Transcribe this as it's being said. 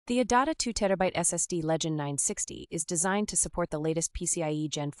The ADATA 2TB SSD LEGEND 960 is designed to support the latest PCIe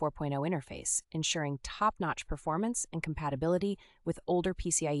Gen 4.0 interface, ensuring top-notch performance and compatibility with older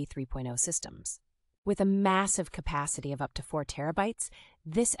PCIe 3.0 systems. With a massive capacity of up to 4 terabytes,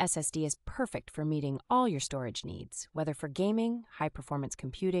 this SSD is perfect for meeting all your storage needs, whether for gaming, high-performance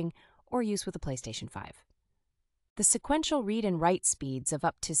computing, or use with a PlayStation 5. The sequential read and write speeds of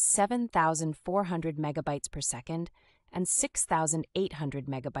up to 7,400 megabytes per second and 6,800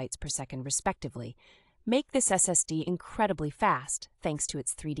 megabytes per second, respectively, make this SSD incredibly fast thanks to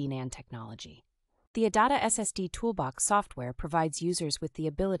its 3D NAND technology. The ADATA SSD Toolbox software provides users with the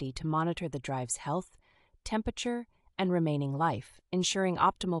ability to monitor the drive's health, temperature, and remaining life, ensuring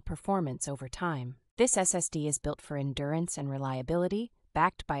optimal performance over time. This SSD is built for endurance and reliability,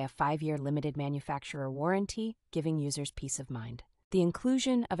 backed by a 5-year limited manufacturer warranty, giving users peace of mind. The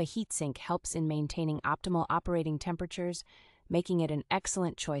inclusion of a heatsink helps in maintaining optimal operating temperatures, making it an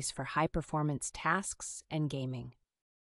excellent choice for high-performance tasks and gaming.